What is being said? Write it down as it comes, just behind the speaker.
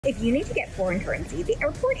If you need to get foreign currency, the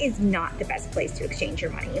airport is not the best place to exchange your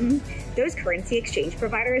money. Those currency exchange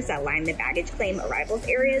providers that line the baggage claim arrivals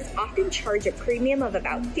areas often charge a premium of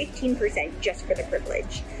about 15% just for the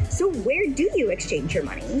privilege. So where do you exchange your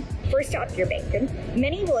money? First off, your bank.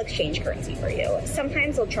 Many will exchange currency for you.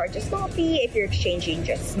 Sometimes they'll charge a small fee if you're exchanging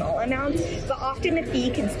just small amounts, but often the fee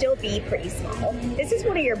can still be pretty small. This is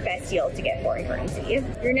one of your best deals to get foreign currency.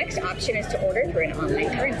 Your next option is to order through an online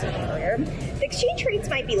currency carrier. The exchange rates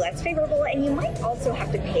might be less favorable, and you might also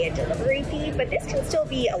have to pay a delivery fee, but this can still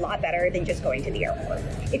be a lot better than just going to the airport.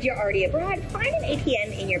 If you're already abroad, find an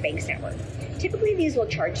ATM in your bank's network. Typically, these will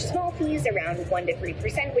charge small fees around 1 to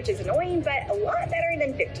 3%, which is annoying, but a lot better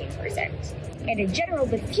than 15%. And in general,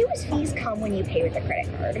 the fewest fees come when you pay with a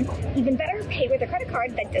credit card. Even better, pay with a credit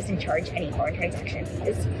card that doesn't charge any foreign transaction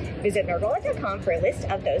fees. Visit NerdWallet.com for a list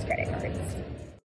of those credit cards.